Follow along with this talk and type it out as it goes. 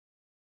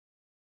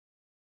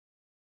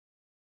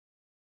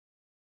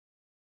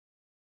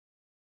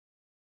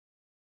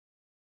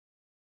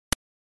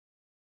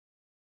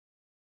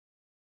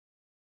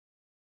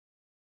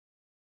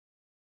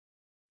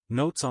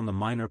Notes on the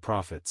Minor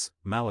Prophets,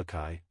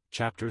 Malachi,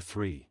 Chapter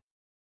 3.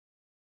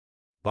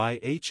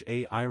 By H.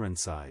 A.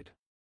 Ironside.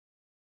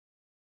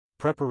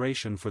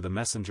 Preparation for the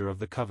Messenger of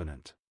the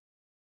Covenant.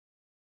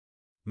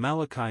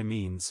 Malachi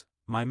means,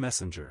 my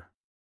messenger.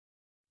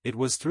 It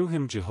was through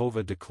him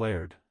Jehovah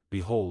declared,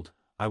 Behold,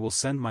 I will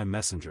send my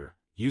messenger,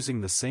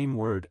 using the same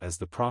word as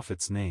the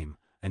prophet's name,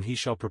 and he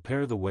shall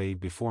prepare the way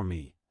before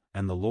me,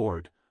 and the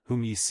Lord,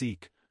 whom ye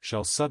seek,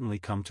 shall suddenly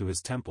come to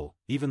his temple,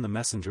 even the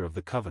messenger of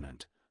the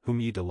covenant, whom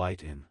ye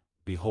delight in.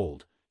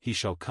 Behold, he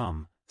shall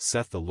come,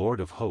 saith the Lord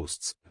of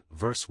hosts.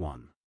 Verse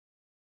 1.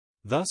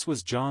 Thus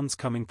was John's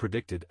coming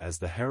predicted as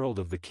the herald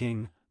of the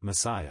King,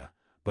 Messiah,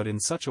 but in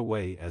such a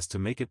way as to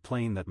make it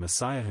plain that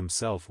Messiah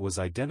himself was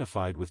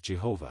identified with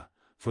Jehovah,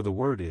 for the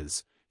word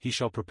is, He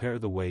shall prepare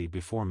the way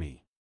before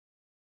me.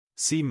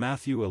 See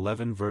Matthew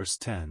 11 verse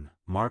 10,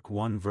 Mark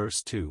 1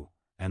 verse 2,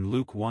 and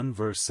Luke 1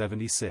 verse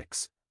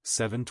 76,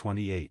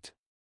 7:28.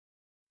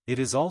 It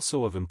is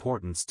also of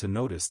importance to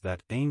notice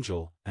that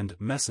angel and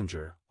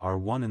messenger are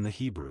one in the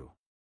Hebrew.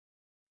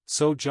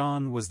 So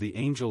John was the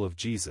angel of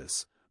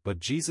Jesus, but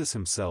Jesus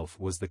himself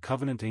was the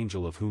covenant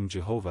angel of whom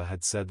Jehovah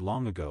had said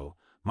long ago,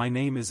 My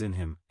name is in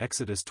him,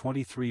 Exodus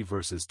 23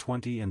 verses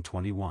 20 and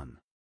 21.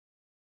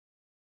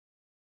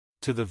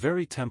 To the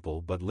very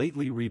temple but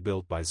lately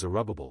rebuilt by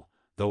Zerubbabel,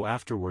 though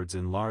afterwards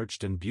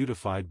enlarged and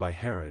beautified by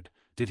Herod,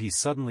 did he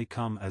suddenly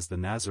come as the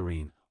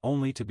Nazarene,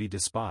 only to be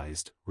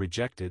despised,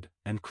 rejected,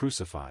 and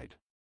crucified.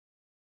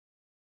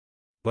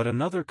 But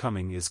another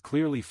coming is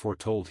clearly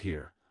foretold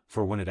here,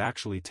 for when it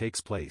actually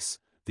takes place,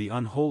 the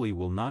unholy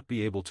will not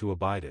be able to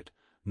abide it,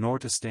 nor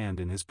to stand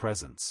in his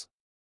presence.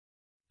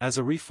 As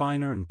a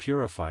refiner and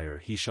purifier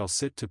he shall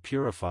sit to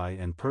purify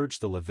and purge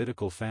the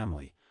Levitical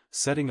family,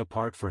 setting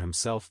apart for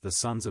himself the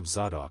sons of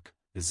Zadok,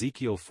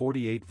 Ezekiel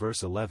 48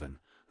 verse 11,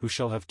 who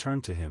shall have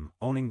turned to him,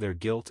 owning their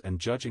guilt and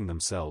judging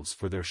themselves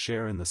for their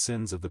share in the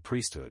sins of the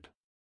priesthood.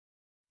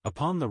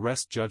 Upon the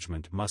rest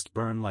judgment must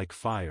burn like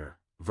fire,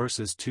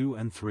 verses 2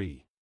 and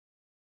 3.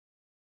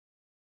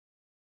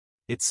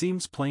 It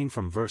seems plain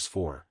from verse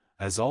 4,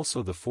 as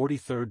also the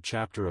 43rd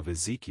chapter of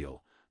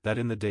Ezekiel, that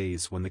in the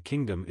days when the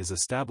kingdom is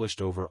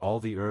established over all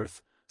the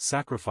earth,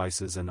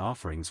 sacrifices and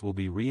offerings will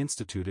be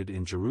reinstituted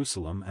in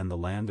Jerusalem and the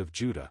land of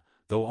Judah,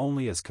 though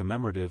only as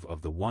commemorative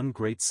of the one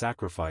great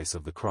sacrifice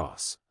of the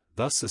cross,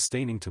 thus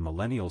sustaining to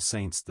millennial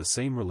saints the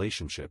same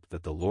relationship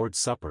that the Lord's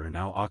Supper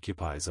now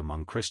occupies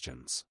among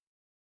Christians.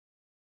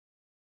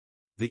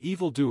 The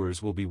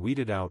evildoers will be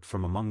weeded out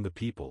from among the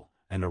people,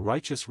 and a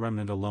righteous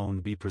remnant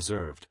alone be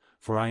preserved,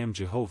 for I am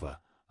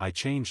Jehovah, I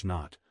change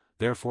not,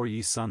 therefore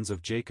ye sons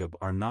of Jacob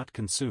are not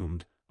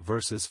consumed,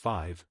 verses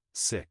 5,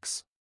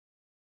 6.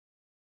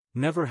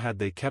 Never had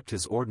they kept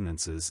his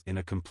ordinances in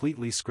a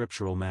completely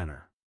scriptural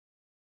manner.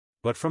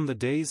 But from the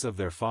days of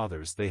their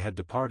fathers they had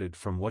departed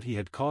from what he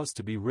had caused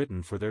to be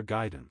written for their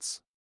guidance.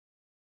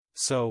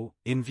 So,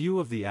 in view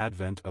of the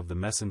advent of the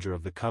messenger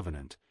of the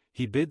covenant,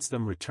 he bids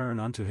them return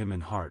unto him in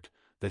heart,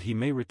 that he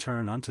may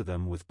return unto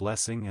them with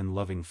blessing and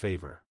loving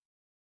favor.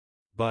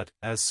 But,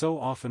 as so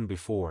often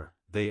before,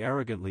 they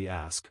arrogantly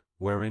ask,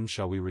 Wherein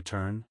shall we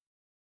return?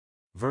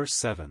 Verse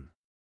 7.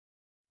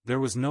 There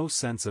was no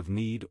sense of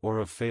need or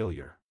of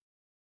failure.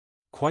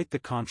 Quite the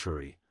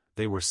contrary,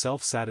 they were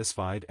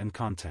self-satisfied and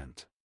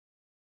content.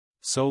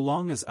 So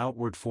long as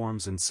outward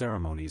forms and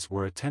ceremonies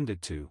were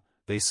attended to,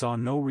 they saw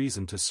no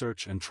reason to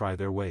search and try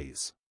their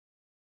ways.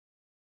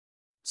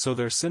 So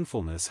their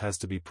sinfulness has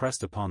to be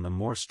pressed upon them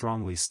more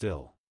strongly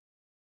still.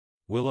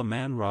 Will a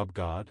man rob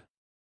God?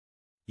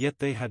 Yet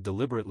they had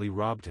deliberately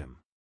robbed him.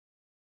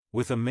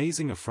 With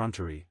amazing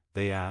effrontery,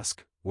 they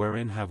ask,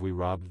 Wherein have we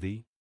robbed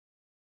thee?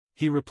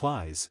 He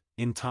replies,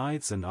 In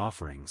tithes and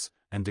offerings,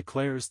 and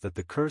declares that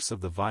the curse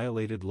of the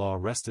violated law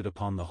rested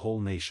upon the whole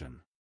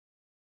nation.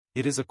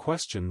 It is a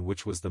question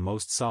which was the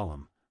most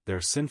solemn,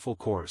 their sinful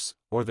course,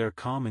 or their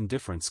calm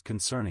indifference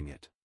concerning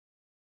it.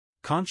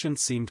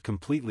 Conscience seemed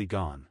completely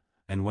gone,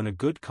 and when a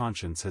good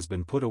conscience has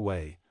been put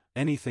away,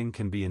 anything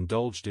can be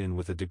indulged in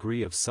with a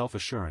degree of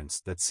self-assurance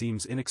that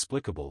seems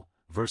inexplicable,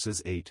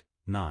 verses 8,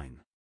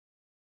 9.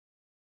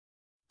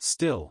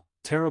 Still,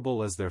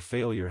 terrible as their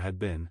failure had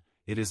been,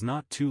 it is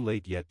not too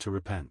late yet to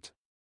repent.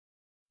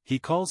 He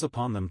calls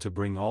upon them to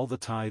bring all the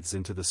tithes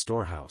into the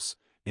storehouse,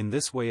 in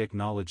this way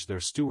acknowledge their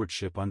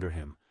stewardship under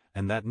him,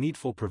 and that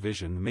needful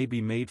provision may be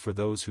made for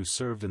those who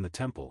served in the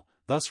temple,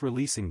 thus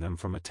releasing them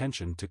from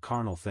attention to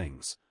carnal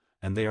things,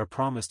 and they are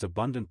promised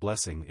abundant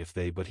blessing if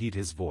they but heed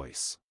his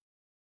voice.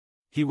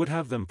 He would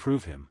have them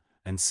prove him,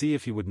 and see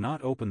if he would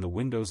not open the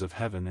windows of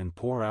heaven and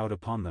pour out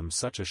upon them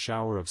such a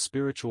shower of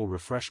spiritual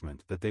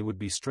refreshment that they would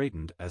be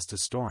straitened as to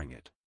storing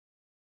it.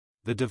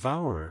 The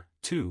devourer,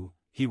 too,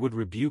 he would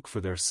rebuke for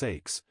their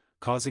sakes,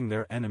 causing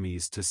their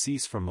enemies to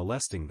cease from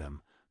molesting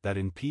them, that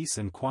in peace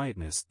and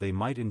quietness they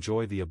might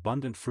enjoy the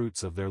abundant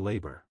fruits of their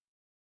labor.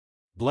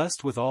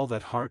 Blessed with all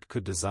that heart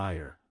could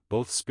desire,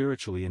 both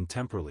spiritually and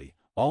temporally,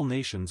 all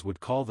nations would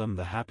call them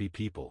the happy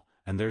people,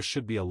 and there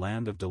should be a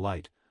land of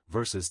delight,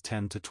 verses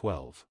 10 to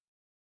 12.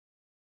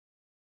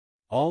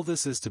 All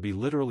this is to be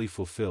literally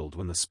fulfilled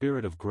when the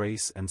Spirit of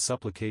grace and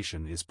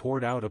supplication is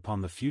poured out upon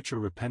the future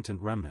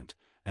repentant remnant,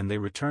 and they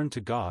return to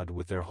God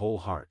with their whole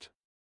heart.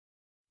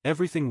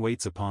 Everything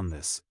waits upon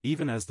this,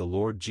 even as the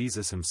Lord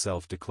Jesus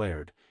himself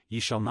declared,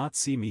 "Ye shall not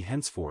see me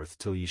henceforth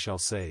till ye shall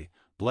say,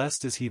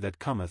 Blessed is he that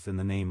cometh in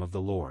the name of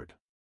the Lord."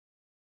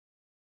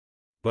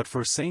 But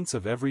for saints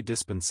of every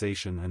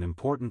dispensation an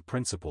important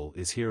principle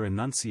is here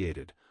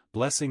enunciated: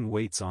 blessing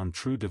waits on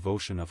true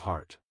devotion of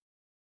heart.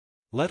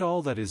 Let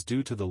all that is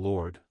due to the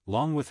Lord,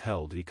 long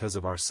withheld because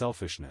of our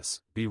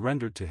selfishness, be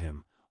rendered to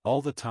him,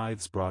 all the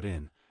tithes brought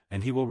in,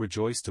 and he will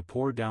rejoice to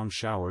pour down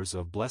showers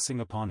of blessing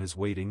upon his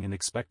waiting and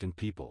expectant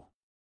people.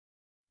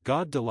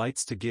 God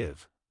delights to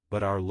give,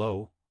 but our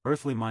low,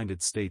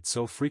 earthly-minded state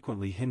so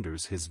frequently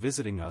hinders his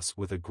visiting us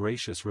with a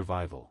gracious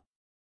revival.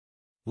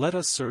 Let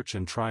us search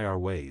and try our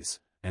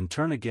ways, and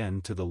turn again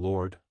to the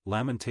Lord.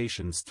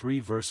 Lamentations 3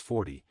 verse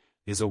 40,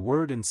 is a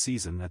word in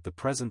season at the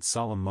present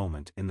solemn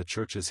moment in the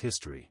Church's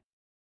history.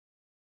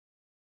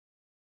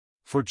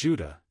 For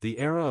Judah, the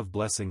era of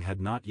blessing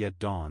had not yet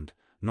dawned,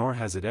 nor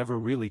has it ever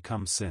really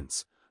come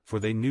since, for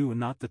they knew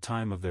not the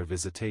time of their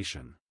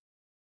visitation.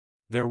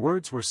 Their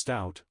words were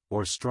stout,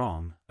 or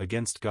strong,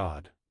 against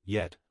God,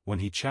 yet, when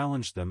he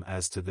challenged them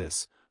as to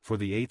this, for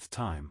the 8th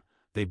time,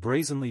 they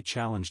brazenly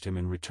challenged him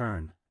in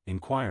return,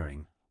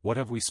 inquiring, What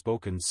have we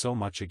spoken so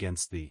much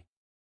against thee?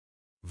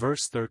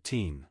 Verse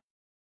 13.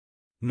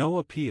 No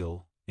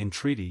appeal,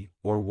 entreaty,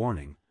 or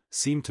warning,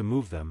 seemed to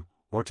move them,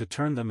 or to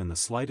turn them in the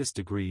slightest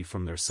degree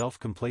from their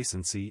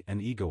self-complacency and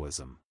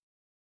egoism.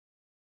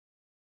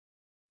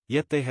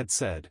 Yet they had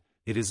said,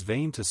 It is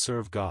vain to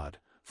serve God,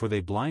 for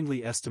they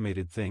blindly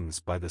estimated things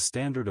by the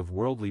standard of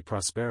worldly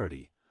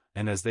prosperity,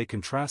 and as they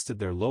contrasted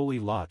their lowly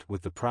lot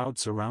with the proud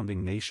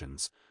surrounding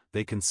nations,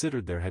 they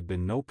considered there had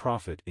been no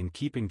profit in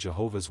keeping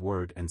Jehovah's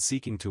word and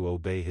seeking to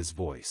obey his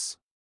voice.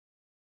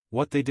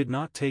 What they did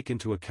not take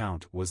into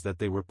account was that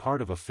they were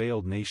part of a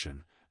failed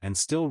nation, and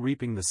still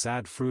reaping the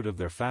sad fruit of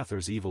their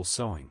fathers' evil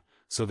sowing,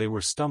 so they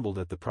were stumbled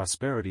at the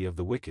prosperity of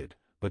the wicked,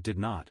 but did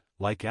not,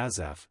 like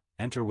Asaph,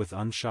 enter with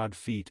unshod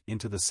feet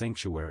into the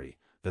sanctuary,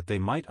 that they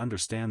might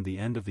understand the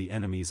end of the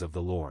enemies of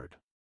the Lord.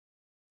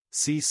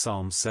 See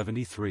Psalm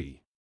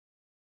 73.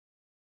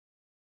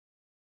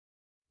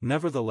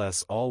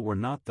 Nevertheless all were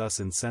not thus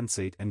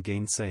insensate and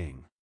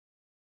gainsaying.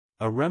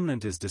 A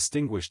remnant is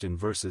distinguished in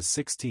verses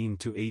 16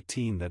 to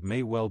 18 that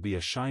may well be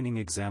a shining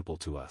example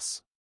to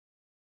us.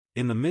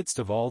 In the midst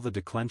of all the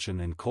declension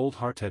and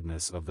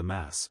cold-heartedness of the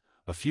mass,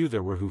 a few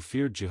there were who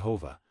feared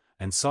Jehovah,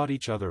 and sought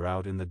each other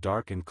out in the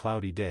dark and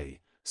cloudy day,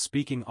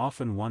 speaking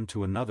often one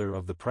to another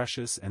of the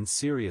precious and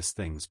serious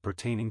things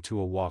pertaining to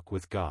a walk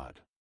with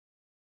God.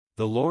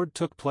 The Lord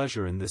took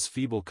pleasure in this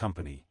feeble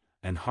company,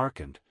 and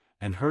hearkened,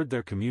 and heard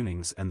their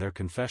communings and their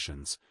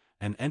confessions,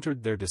 and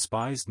entered their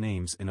despised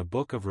names in a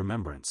book of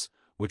remembrance,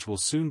 which will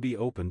soon be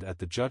opened at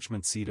the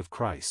judgment seat of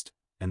Christ,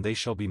 and they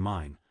shall be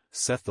mine,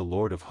 saith the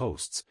Lord of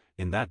hosts,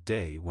 in that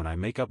day when I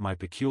make up my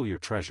peculiar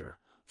treasure,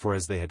 for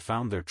as they had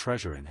found their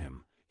treasure in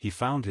him, he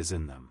found his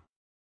in them.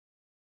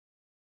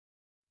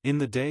 In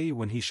the day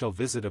when he shall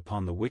visit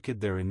upon the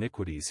wicked their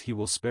iniquities he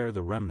will spare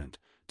the remnant,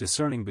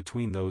 discerning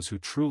between those who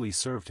truly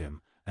served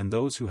him, and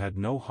those who had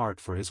no heart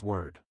for his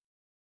word.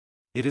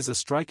 It is a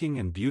striking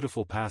and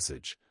beautiful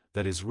passage,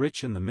 that is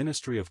rich in the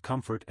ministry of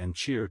comfort and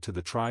cheer to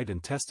the tried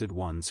and tested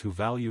ones who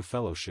value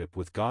fellowship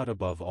with God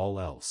above all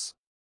else.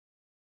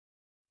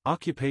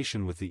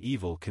 Occupation with the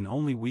evil can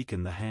only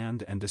weaken the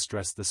hand and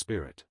distress the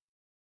spirit.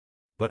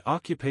 But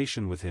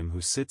occupation with him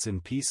who sits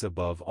in peace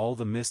above all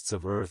the mists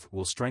of earth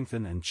will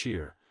strengthen and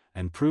cheer,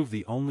 and prove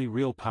the only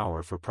real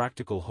power for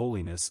practical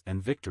holiness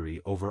and victory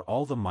over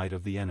all the might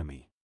of the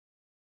enemy.